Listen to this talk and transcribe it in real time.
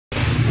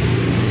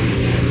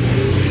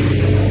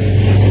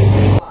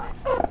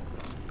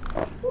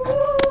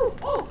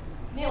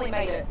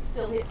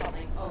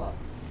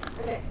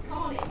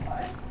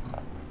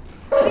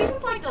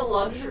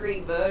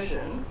luxury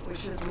version,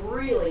 which is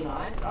really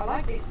nice. I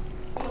like this.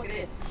 Look at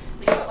this.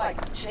 You've got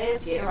like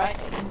chairs here, right?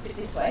 You can sit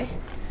this way,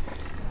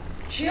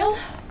 chill,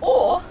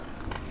 or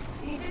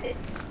you can do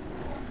this.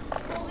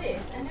 Scroll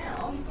this, and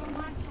now you've got a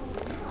nice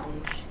little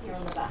lounge here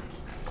on the back.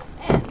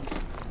 And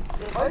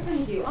it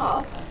opens you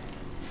up.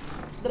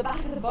 The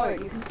back of the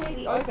boat, you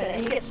completely open,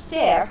 and you get to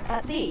stare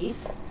at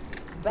these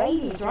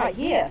babies right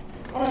here.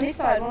 One on this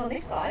side, one on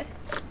this side.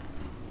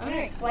 I'm going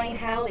to explain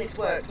how this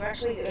works. We're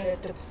actually going to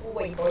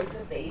deploy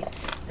both of these.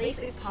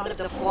 This is part of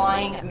the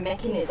flying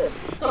mechanism.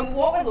 So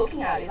what we're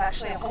looking at is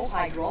actually a whole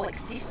hydraulic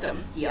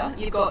system here.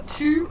 You've got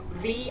two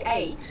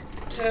V8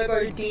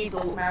 turbo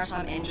diesel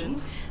maritime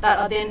engines that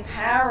are then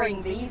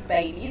powering these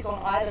babies on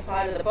either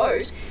side of the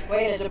boat. We're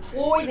going to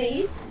deploy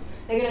these.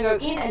 They're going to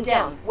go in and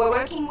down. We're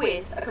working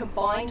with a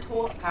combined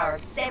horsepower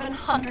of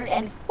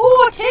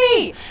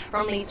 740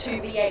 from these two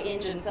V8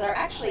 engines that are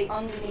actually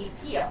underneath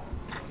here.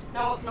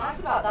 Now what's nice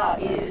about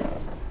that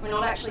is we're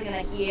not actually going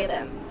to hear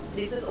them.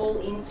 This is all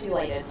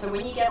insulated, so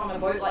when you get on a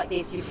boat like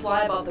this, you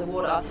fly above the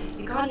water,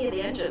 you can't hear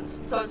the engines,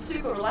 so it's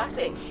super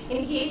relaxing.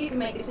 In here you can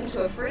make this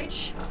into a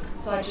fridge,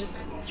 so I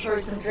just throw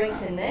some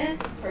drinks in there,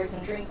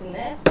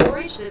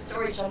 storage, there's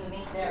storage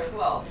underneath there as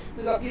well.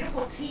 We've got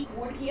beautiful teak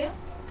wood here.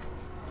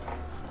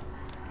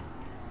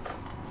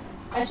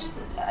 And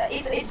just,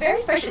 it's very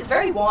special, it's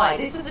very wide.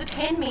 This is a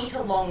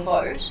 10-metre long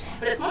boat,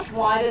 but it's much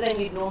wider than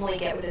you'd normally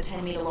get with a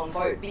 10-metre long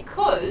boat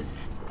because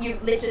you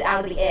lift it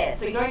out of the air.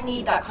 So you don't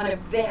need that kind of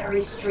very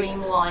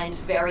streamlined,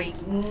 very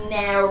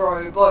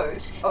narrow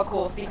boat, of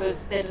course,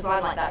 because they're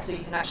designed like that so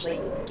you can actually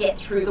get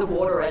through the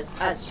water as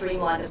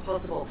streamlined as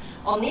possible.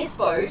 On this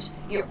boat,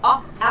 you're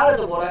up out of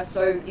the water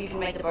so you can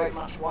make the boat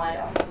much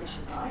wider, which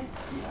is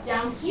nice.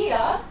 Down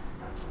here,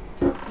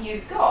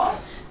 you've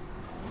got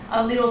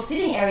a little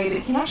sitting area, but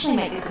you can actually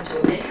make this into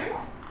a bedroom.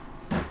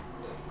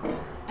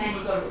 And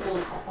you've got a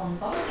full on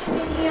bathroom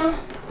in here.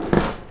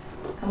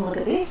 Come look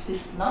at this,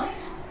 this is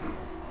nice.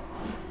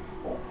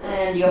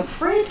 And your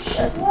fridge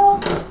as well.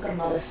 Got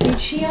another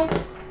fridge here.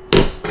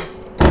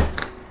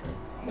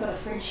 Got a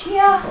fridge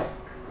here.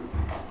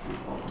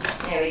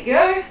 There we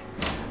go.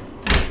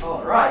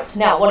 Alright,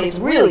 now what is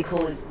really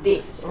cool is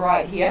this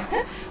right here.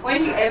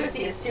 When you ever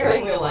see a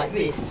steering wheel like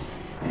this,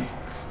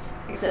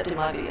 except in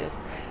my videos.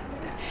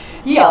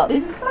 Yeah,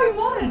 this is so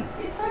modern.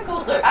 It's so cool.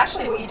 So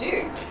actually what you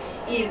do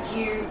is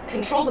you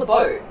control the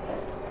boat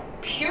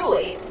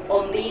purely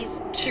on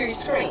these two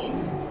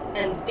screens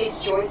and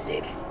this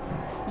joystick.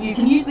 You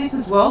can use this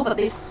as well, but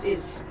this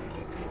is,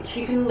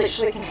 you can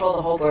literally control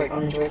the whole boat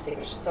on a joystick,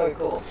 which is so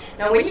cool.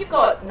 Now when you've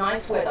got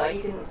nice weather,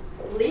 you can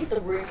leave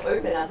the roof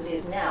open as it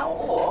is now,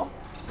 or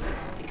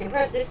you can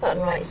press this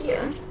button right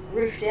here,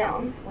 roof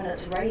down, when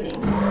it's raining.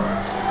 And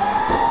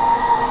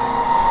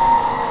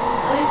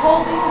this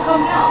whole thing will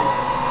come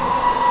down.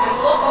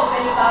 Block off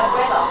any bad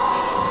weather.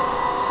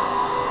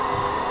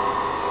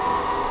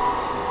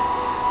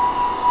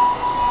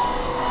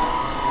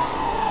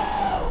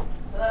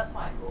 So that's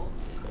quite cool.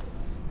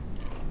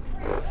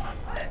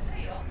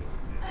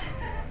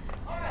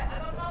 Alright,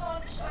 I've got another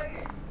one to show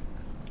you.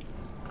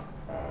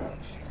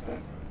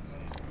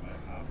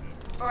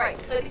 Alright,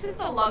 so this is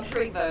the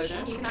luxury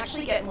version. You can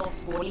actually get more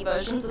sporty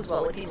versions as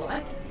well if you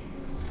like.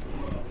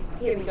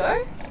 Here we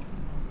go.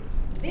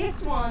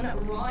 This one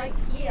right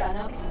here,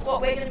 now this is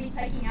what we're going to be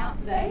taking out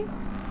today.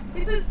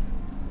 This is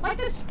like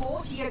the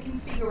sportier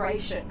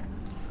configuration.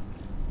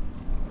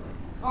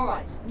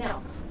 Alright,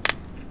 now.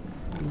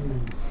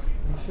 You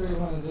sure you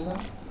want to do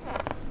that?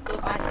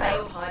 Look, I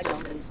failed high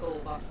jump in school,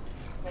 but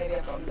maybe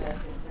I've gotten better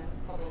since then.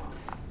 Probably not.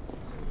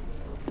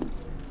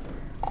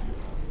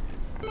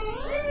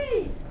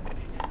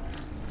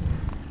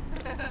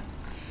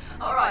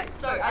 Alright,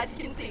 so as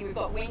you can see, we've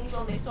got wings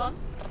on this one.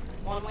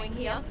 One wing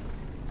here.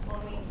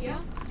 One wing here,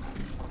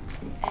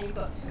 and you've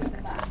got two at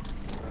the back.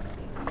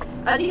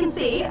 As you can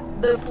see,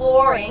 the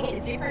flooring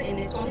is different in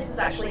this one. This is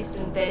actually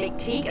synthetic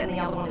teak, and the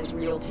other one is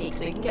real teak,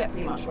 so you can get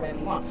pretty much whatever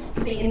you want.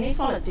 See, in this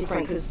one it's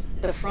different because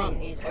the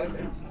front is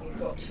open. You've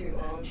got two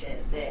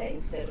armchairs there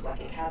instead of like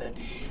a cabin.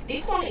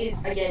 This one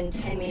is, again,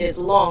 10 metres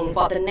long,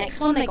 but the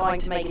next one they're going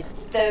to make is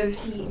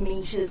 30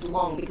 metres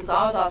long, because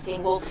I was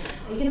asking, well,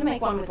 are you going to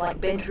make one with like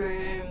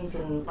bedrooms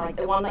and like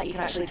the one that you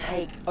can actually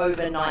take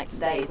overnight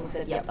stays? And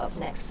said, yep, that's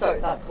next. So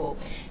that's cool.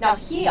 Now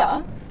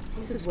here,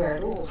 this is where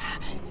it all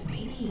happens,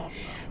 baby.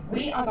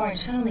 We are going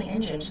to turn on the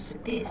engine just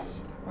with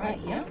this right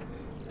here.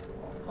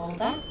 Hold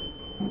that,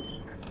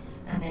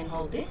 and then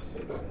hold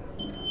this.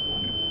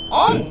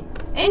 On!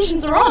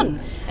 Engines are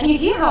on! And you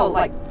hear how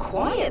like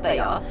quiet they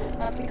are.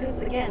 That's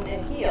because, again,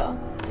 they're here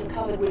and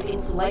covered with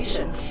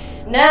insulation.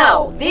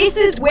 Now, this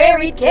is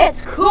where it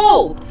gets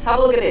cool! Have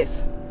a look at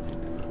this.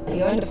 You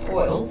go into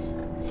foils.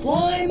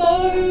 Fly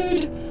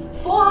mode!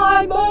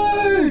 Fly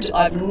mode!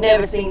 I've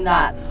never seen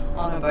that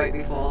on a boat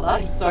before.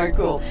 That is so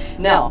cool.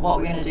 Now, what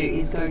we're going to do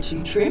is go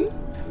to trim.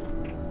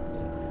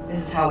 This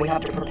is how we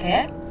have to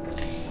prepare.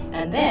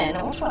 And then,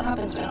 watch what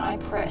happens when I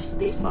press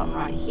this one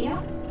right here.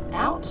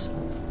 Out.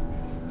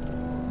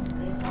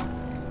 This one.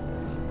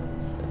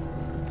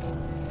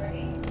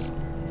 Ready?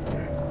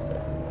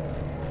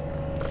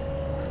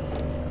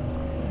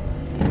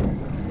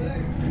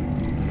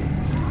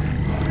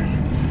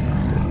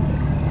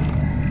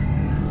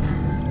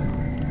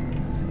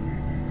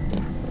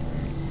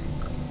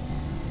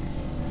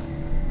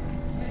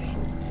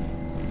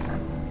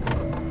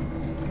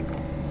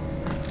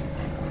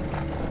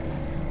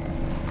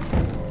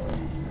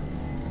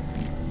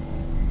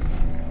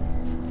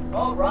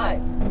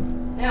 Alright.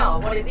 Now,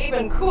 what is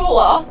even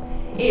cooler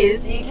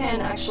is you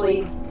can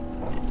actually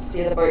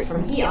steer the boat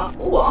from here,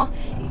 or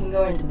you can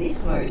go into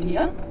this mode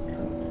here,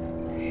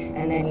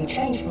 and then you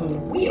change from the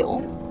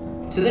wheel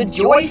to the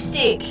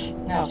joystick.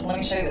 Now, let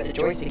me show you what the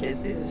joystick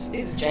is. This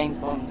is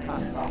James Bond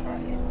kind of stuff right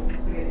here.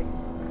 Look at this.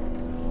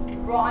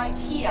 Right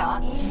here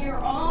in your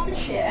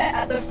armchair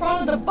at the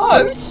front of the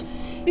boat,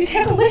 you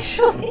can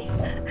literally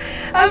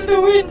have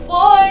the wind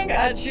flying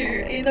at you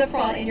in the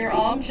front in your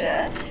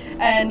armchair,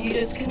 and you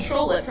just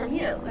control it from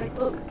here. Like,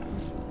 look.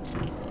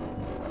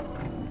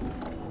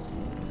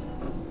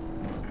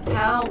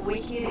 How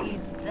wicked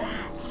is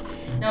that?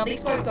 Now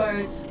this boat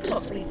goes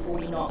top speed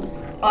 40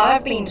 knots.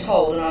 I've been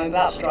told, and I'm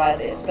about to drive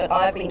this, but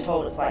I've been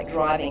told it's like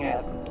driving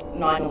a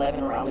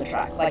 911 around the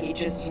track. Like, it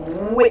just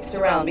whips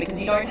around because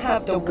you don't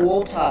have the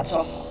water to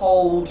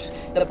hold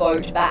the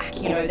boat back.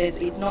 You know,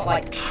 it's not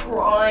like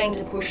trying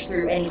to push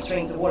through any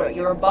streams of water.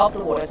 You're above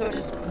the water, so it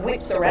just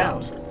whips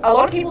around. A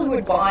lot of people who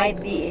would buy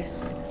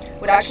this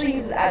would actually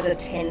use it as a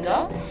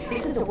tender.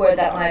 This is a word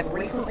that I've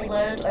recently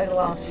learned over the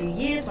last few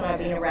years when I've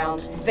been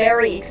around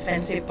very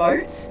expensive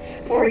boats.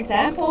 For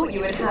example, you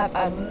would have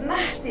a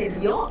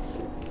massive yacht,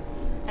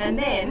 and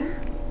then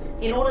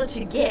in order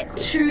to get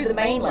to the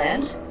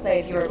mainland, say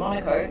if you're at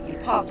Monaco, you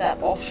park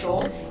that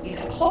offshore, you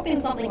hop in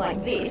something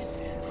like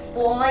this,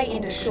 fly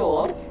into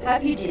shore,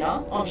 have your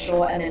dinner on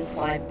shore, and then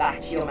fly back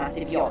to your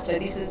massive yacht. So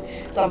this is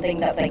something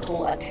that they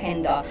call a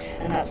tender,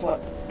 and that's what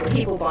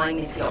people buying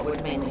this yacht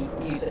would mainly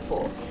use it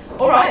for.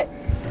 All right,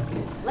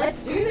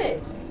 let's do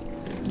this.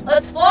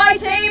 Let's fly,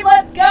 team,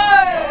 let's go!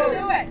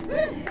 Let's do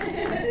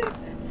it.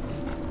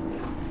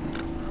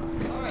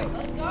 All right,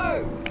 let's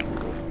go.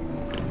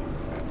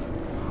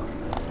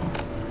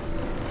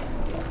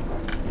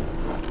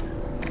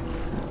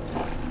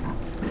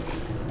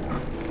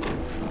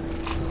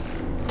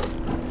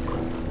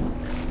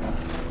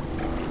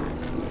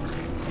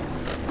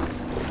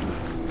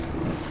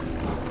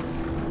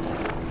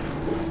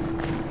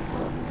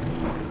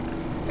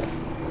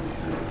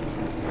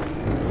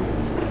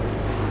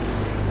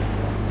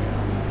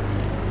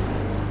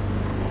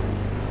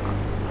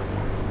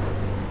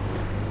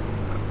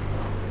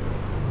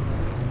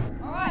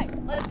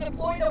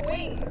 Deploy the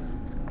wings.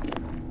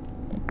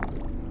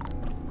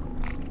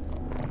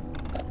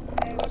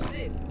 Okay, watch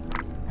this.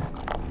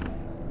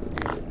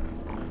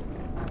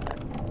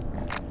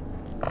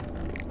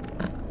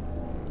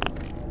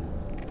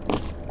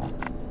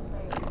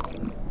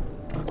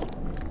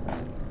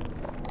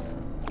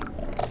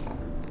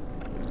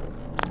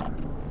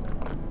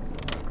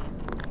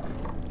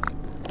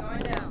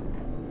 Going down.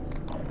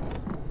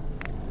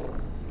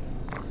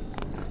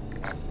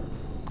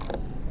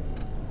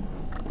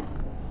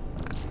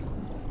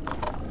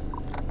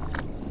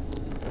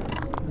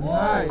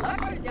 Nice. That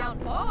goes down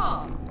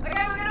far.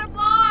 Okay, we're gonna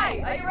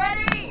fly. Are you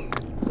ready?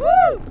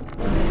 Woo!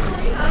 What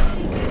do you have on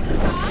this business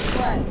card?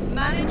 What?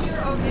 Manager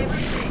of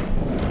everything.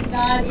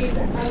 That is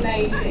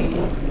amazing.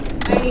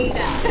 I need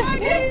that.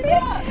 Okay,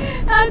 yeah.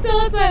 That's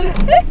awesome.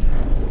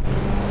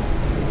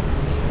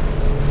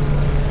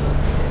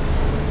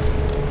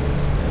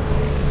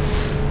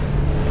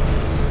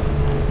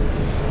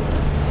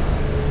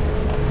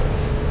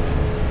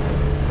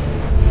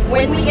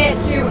 When we get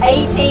to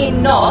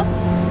 18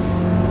 knots,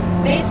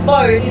 this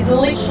boat is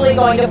literally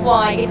going to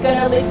fly. It's going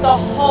to lift the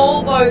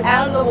whole boat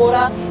out of the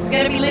water. It's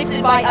going to be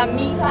lifted by 1.5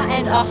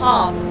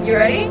 meters. You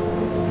ready?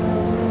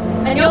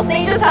 And you'll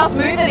see just how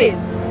smooth it is.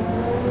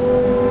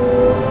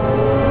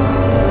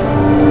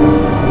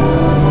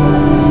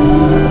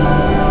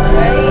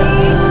 Ready?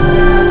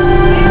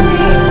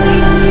 50,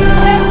 60,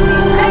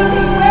 70,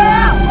 80. We're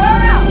out.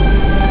 We're out.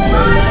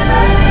 Fly,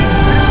 baby.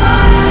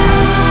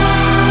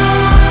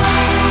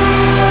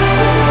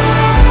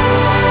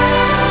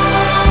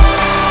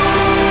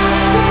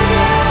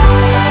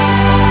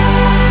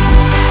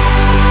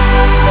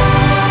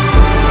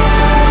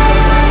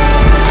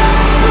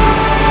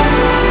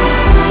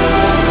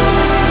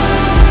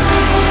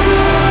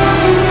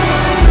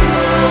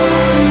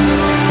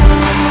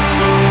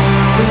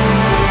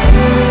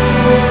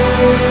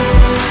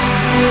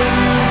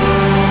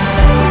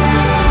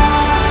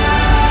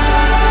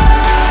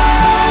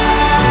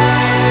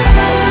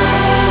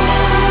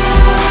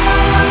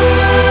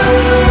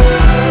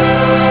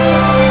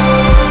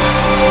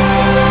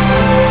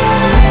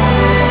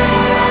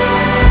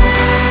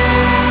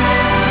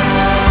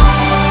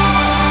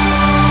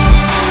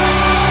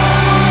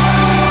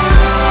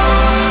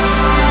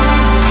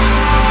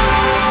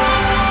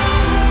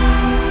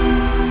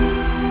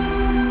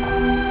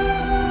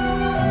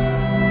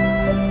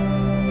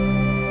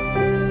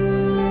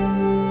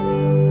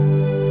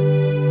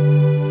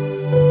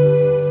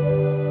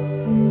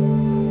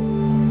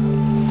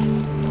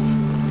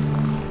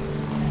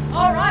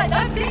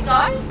 That's it,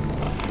 guys.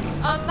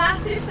 A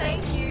massive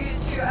thank you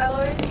to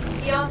Alois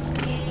here.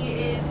 He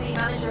is the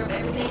manager of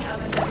everything, as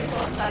I said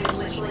before. That is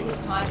literally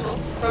his title.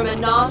 From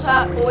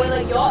Anata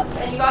Foiler Yachts,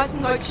 and you guys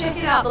can go check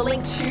it out. The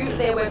link to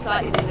their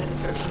website is in the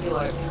description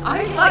below. I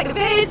hope you like the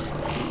vid.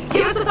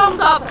 Give us a thumbs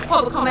up,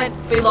 pop a comment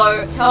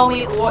below, tell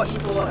me what you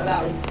thought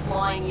about this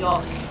flying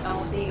yacht, and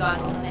we'll see you guys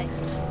on the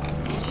next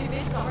YouTube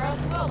vid somewhere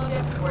else in the world. Love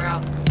you. We're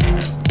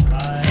out.